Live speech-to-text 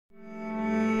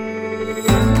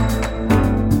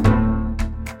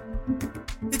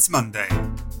It's Monday,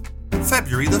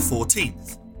 February the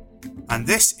 14th, and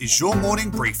this is your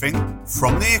morning briefing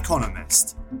from The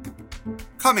Economist.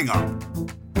 Coming up,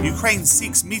 Ukraine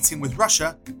seeks meeting with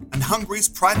Russia and Hungary's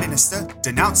Prime Minister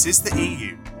denounces the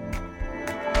EU.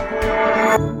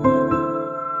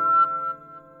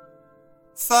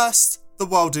 First, the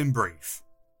world in brief.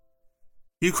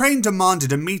 Ukraine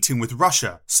demanded a meeting with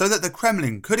Russia so that the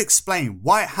Kremlin could explain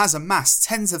why it has amassed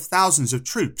tens of thousands of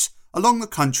troops along the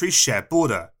country's shared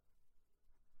border.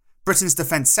 Britain's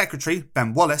Defence Secretary,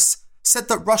 Ben Wallace, said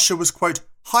that Russia was, quote,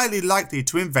 highly likely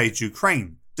to invade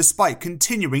Ukraine, despite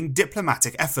continuing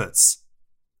diplomatic efforts.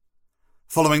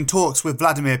 Following talks with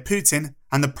Vladimir Putin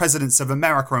and the presidents of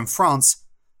America and France,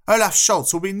 Olaf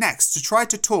Scholz will be next to try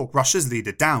to talk Russia's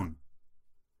leader down.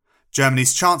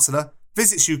 Germany's Chancellor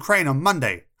visits Ukraine on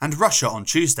Monday and Russia on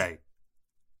Tuesday.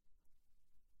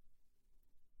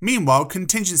 Meanwhile,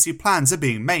 contingency plans are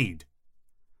being made.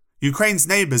 Ukraine's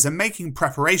neighbours are making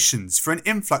preparations for an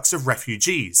influx of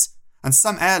refugees, and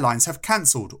some airlines have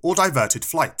cancelled or diverted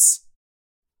flights.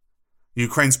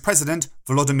 Ukraine's President,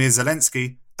 Volodymyr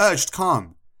Zelensky, urged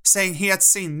calm, saying he had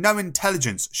seen no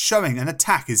intelligence showing an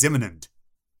attack is imminent.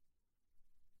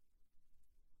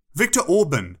 Viktor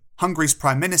Orban, Hungary's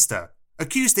Prime Minister,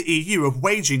 accused the EU of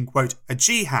waging, quote, a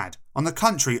jihad on the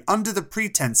country under the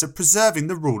pretense of preserving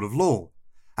the rule of law,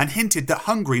 and hinted that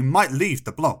Hungary might leave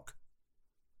the bloc.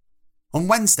 On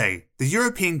Wednesday, the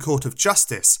European Court of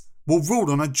Justice will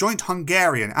rule on a joint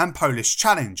Hungarian and Polish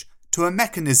challenge to a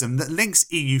mechanism that links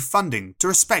EU funding to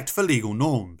respect for legal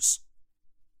norms.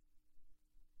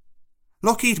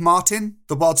 Lockheed Martin,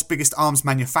 the world's biggest arms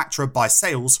manufacturer by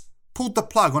sales, pulled the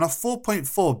plug on a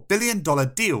 $4.4 billion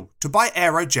deal to buy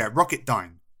Aerojet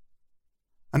Rocketdyne.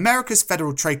 America's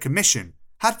Federal Trade Commission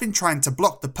had been trying to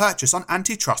block the purchase on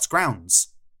antitrust grounds.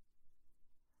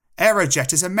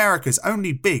 Aerojet is America's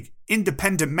only big,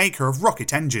 independent maker of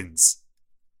rocket engines.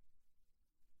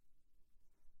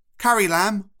 Carrie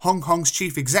Lam, Hong Kong's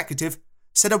chief executive,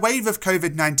 said a wave of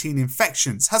COVID-19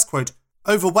 infections has, quote,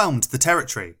 overwhelmed the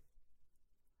territory.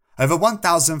 Over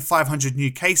 1,500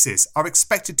 new cases are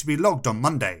expected to be logged on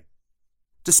Monday.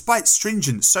 Despite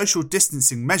stringent social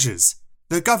distancing measures,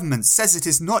 the government says it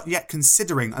is not yet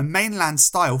considering a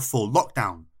mainland-style full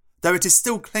lockdown, though it is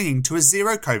still clinging to a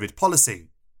zero-COVID policy.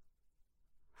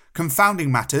 Confounding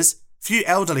matters, few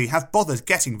elderly have bothered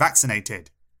getting vaccinated.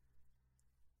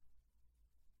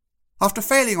 After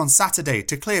failing on Saturday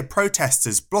to clear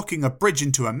protesters blocking a bridge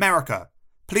into America,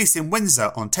 police in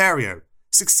Windsor, Ontario,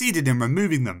 succeeded in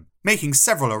removing them, making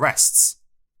several arrests.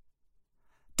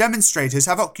 Demonstrators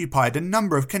have occupied a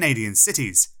number of Canadian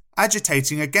cities,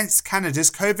 agitating against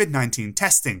Canada's COVID-19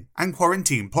 testing and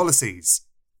quarantine policies.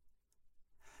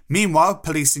 Meanwhile,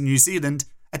 police in New Zealand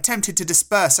attempted to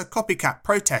disperse a copycat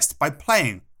protest by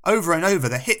playing over and over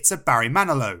the hits of Barry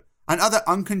Manilow and other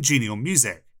uncongenial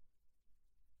music.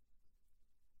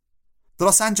 The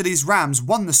Los Angeles Rams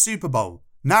won the Super Bowl,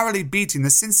 narrowly beating the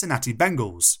Cincinnati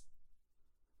Bengals.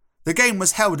 The game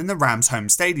was held in the Rams' home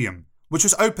stadium, which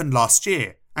was opened last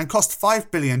year and cost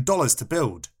 $5 billion to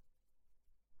build.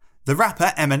 The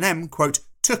rapper Eminem, quote,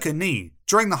 took a knee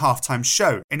during the halftime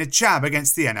show in a jab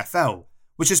against the NFL,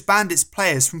 which has banned its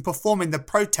players from performing the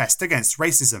protest against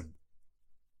racism.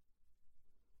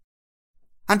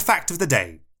 And fact of the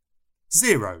day: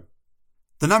 0.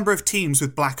 The number of teams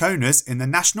with black owners in the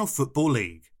National Football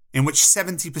League, in which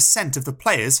 70% of the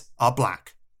players are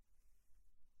black.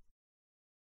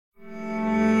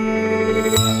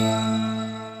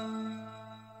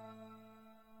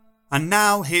 And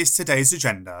now here's today's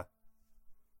agenda.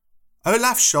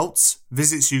 Olaf Scholz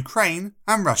visits Ukraine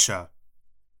and Russia.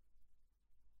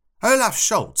 Olaf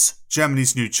Scholz,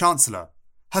 Germany's new Chancellor,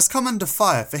 has come under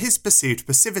fire for his perceived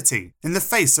passivity in the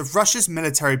face of Russia's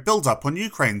military build-up on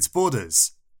Ukraine's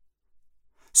borders.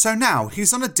 So now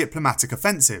he's on a diplomatic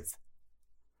offensive.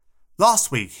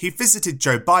 Last week he visited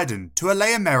Joe Biden to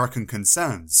allay American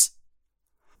concerns.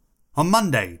 On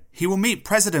Monday, he will meet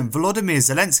President Volodymyr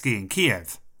Zelensky in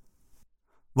Kiev.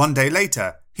 One day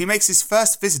later, he makes his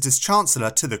first visit as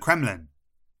Chancellor to the Kremlin.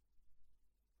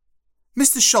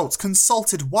 Mr. Scholz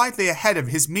consulted widely ahead of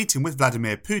his meeting with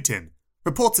Vladimir Putin,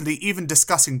 reportedly even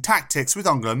discussing tactics with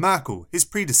Angela Merkel, his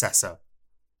predecessor.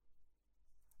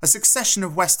 A succession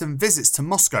of Western visits to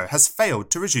Moscow has failed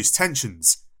to reduce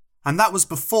tensions, and that was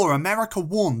before America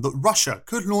warned that Russia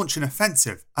could launch an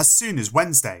offensive as soon as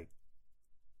Wednesday.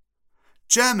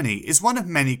 Germany is one of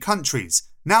many countries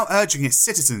now urging its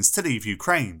citizens to leave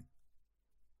Ukraine.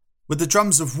 With the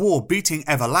drums of war beating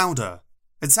ever louder,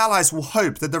 its allies will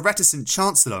hope that the reticent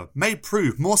Chancellor may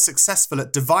prove more successful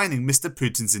at divining Mr.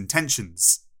 Putin's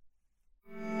intentions.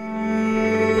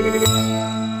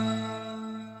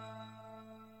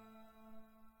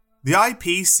 The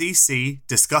IPCC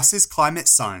discusses climate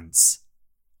science.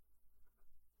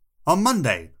 On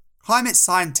Monday, climate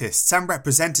scientists and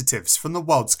representatives from the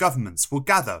world's governments will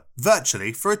gather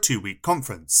virtually for a 2-week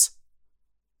conference.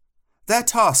 Their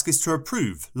task is to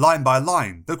approve, line by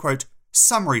line, the quote,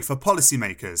 summary for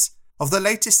policymakers of the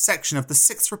latest section of the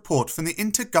 6th report from the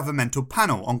Intergovernmental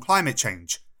Panel on Climate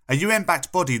Change, a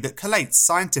UN-backed body that collates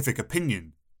scientific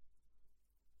opinion.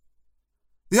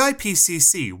 The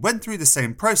IPCC went through the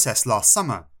same process last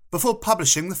summer before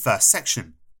publishing the first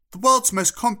section, the world's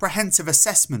most comprehensive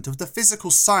assessment of the physical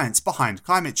science behind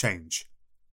climate change.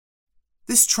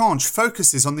 This tranche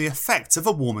focuses on the effects of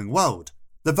a warming world,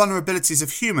 the vulnerabilities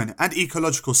of human and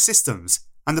ecological systems,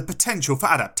 and the potential for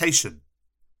adaptation.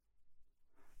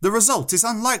 The result is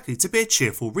unlikely to be a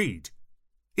cheerful read.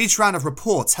 Each round of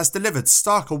reports has delivered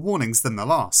starker warnings than the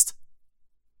last.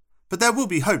 But there will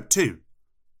be hope too.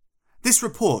 This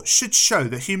report should show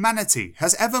that humanity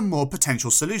has ever more potential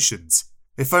solutions,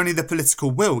 if only the political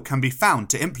will can be found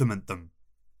to implement them.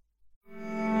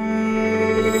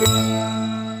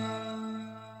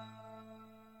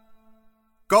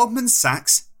 Goldman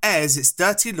Sachs airs its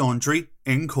dirty laundry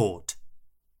in court.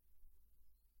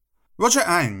 Roger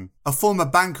Ang, a former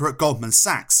banker at Goldman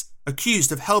Sachs,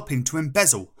 accused of helping to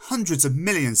embezzle hundreds of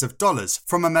millions of dollars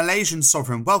from a Malaysian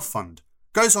sovereign wealth fund,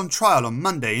 goes on trial on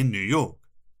Monday in New York.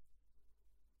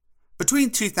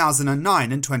 Between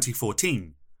 2009 and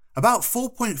 2014, about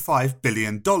 $4.5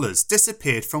 billion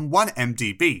disappeared from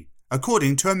 1MDB,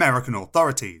 according to American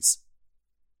authorities.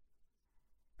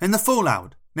 In the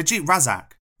fallout, Najib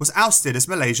Razak was ousted as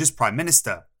Malaysia's Prime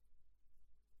Minister.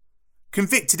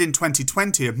 Convicted in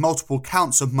 2020 of multiple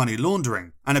counts of money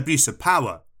laundering and abuse of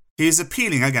power, he is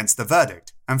appealing against the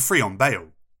verdict and free on bail.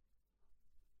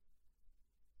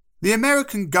 The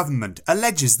American government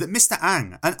alleges that Mr.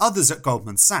 Ang and others at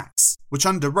Goldman Sachs, which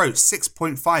underwrote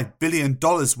 $6.5 billion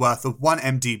worth of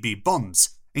 1MDB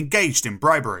bonds, engaged in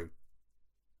bribery.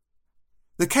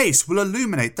 The case will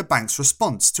illuminate the bank's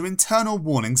response to internal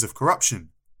warnings of corruption.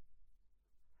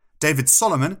 David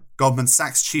Solomon, Goldman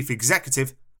Sachs chief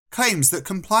executive, claims that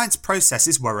compliance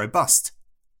processes were robust.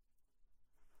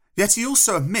 Yet he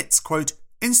also admits, quote,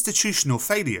 institutional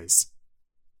failures.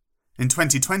 In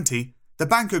 2020, the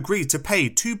bank agreed to pay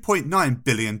 $2.9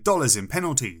 billion in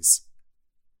penalties.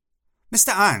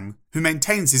 Mr. Ang, who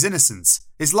maintains his innocence,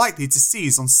 is likely to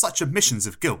seize on such admissions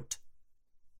of guilt.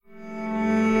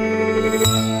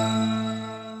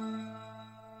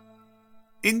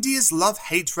 India's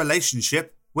love-hate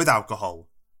relationship with alcohol.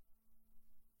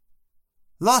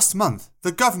 Last month,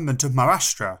 the government of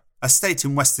Maharashtra, a state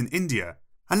in western India,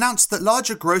 announced that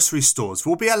larger grocery stores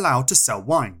will be allowed to sell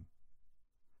wine.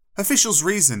 Officials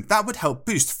reasoned that would help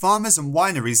boost farmers' and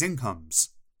wineries' incomes.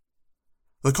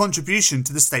 The contribution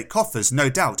to the state coffers no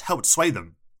doubt helped sway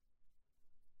them.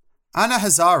 Anna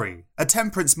Hazare, a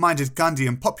temperance-minded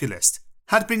Gandhian populist,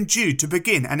 had been due to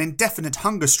begin an indefinite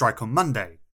hunger strike on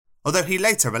Monday, although he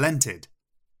later relented.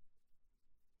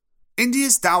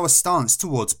 India's dour stance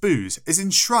towards booze is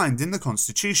enshrined in the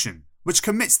constitution, which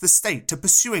commits the state to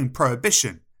pursuing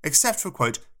prohibition, except for,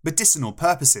 quote, medicinal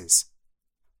purposes.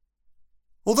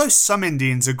 Although some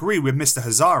Indians agree with Mr.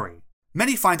 Hazare,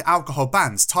 many find alcohol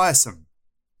bans tiresome.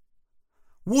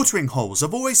 Watering holes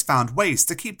have always found ways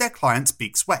to keep their clients'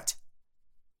 beaks wet.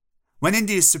 When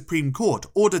India's Supreme Court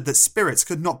ordered that spirits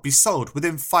could not be sold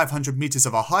within 500 metres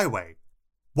of a highway,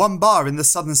 one bar in the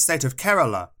southern state of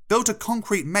Kerala built a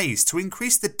concrete maze to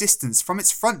increase the distance from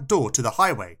its front door to the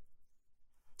highway.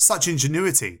 Such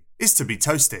ingenuity is to be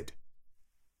toasted.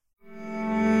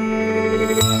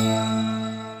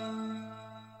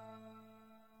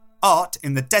 Art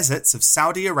in the deserts of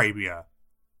Saudi Arabia.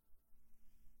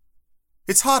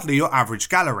 It's hardly your average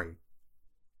gallery.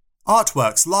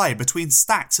 Artworks lie between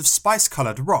stacks of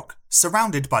spice-coloured rock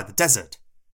surrounded by the desert.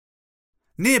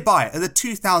 Nearby are the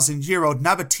 2,000-year-old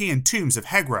Nabatean tombs of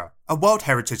Hegra, a World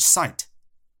Heritage Site.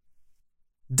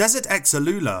 Desert X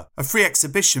Alula, a free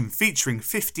exhibition featuring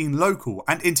 15 local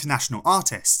and international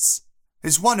artists,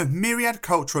 is one of myriad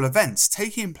cultural events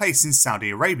taking place in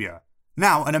Saudi Arabia,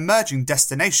 now an emerging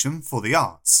destination for the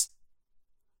arts.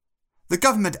 The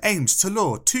government aims to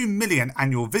lure 2 million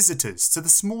annual visitors to the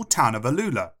small town of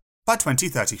Alula by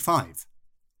 2035.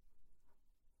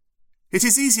 It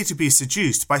is easy to be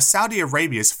seduced by Saudi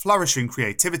Arabia's flourishing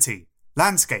creativity,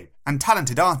 landscape, and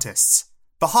talented artists,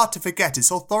 but hard to forget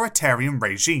its authoritarian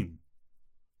regime.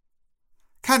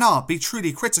 Can art be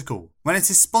truly critical when it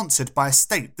is sponsored by a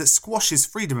state that squashes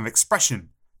freedom of expression,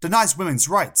 denies women's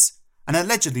rights, and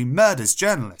allegedly murders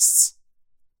journalists?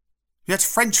 Yet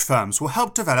French firms will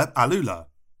help develop Alula.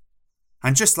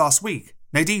 And just last week,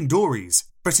 Nadine Dorries,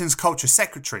 Britain's Culture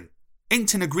Secretary,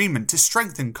 inked an agreement to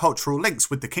strengthen cultural links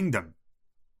with the kingdom.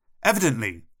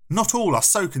 Evidently, not all are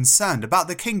so concerned about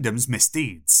the kingdom's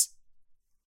misdeeds.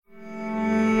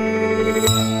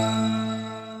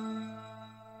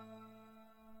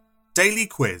 Daily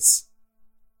Quiz.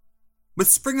 With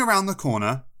spring around the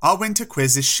corner, our winter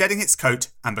quiz is shedding its coat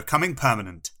and becoming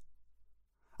permanent.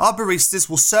 Our baristas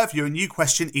will serve you a new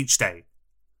question each day.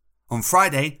 On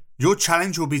Friday, your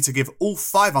challenge will be to give all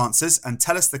 5 answers and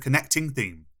tell us the connecting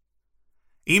theme.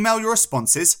 Email your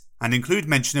responses and include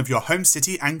mention of your home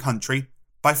city and country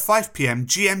by 5 p.m.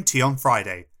 GMT on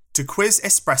Friday to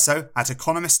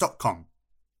quizespresso@economist.com.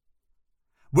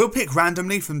 We'll pick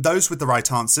randomly from those with the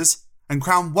right answers and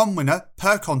crown one winner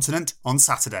per continent on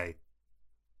Saturday.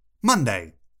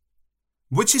 Monday.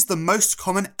 Which is the most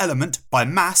common element by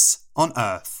mass on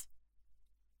Earth?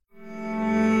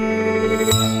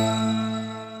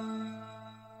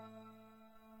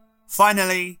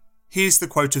 Finally, here's the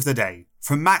quote of the day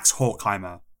from Max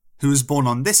Horkheimer, who was born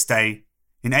on this day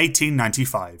in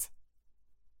 1895.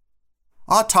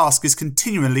 Our task is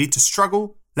continually to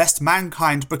struggle lest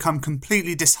mankind become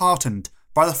completely disheartened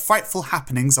by the frightful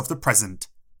happenings of the present.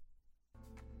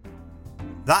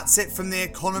 That's it from the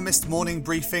Economist morning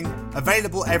briefing,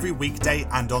 available every weekday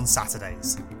and on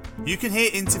Saturdays. You can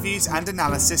hear interviews and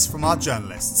analysis from our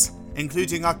journalists,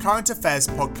 including our current affairs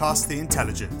podcast, The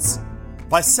Intelligence,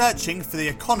 by searching for The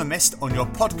Economist on your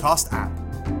podcast app,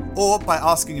 or by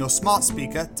asking your smart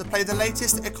speaker to play the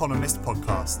latest Economist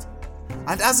podcast.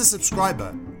 And as a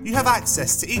subscriber, you have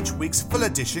access to each week's full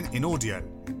edition in audio.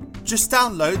 Just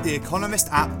download the Economist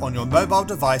app on your mobile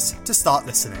device to start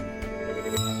listening.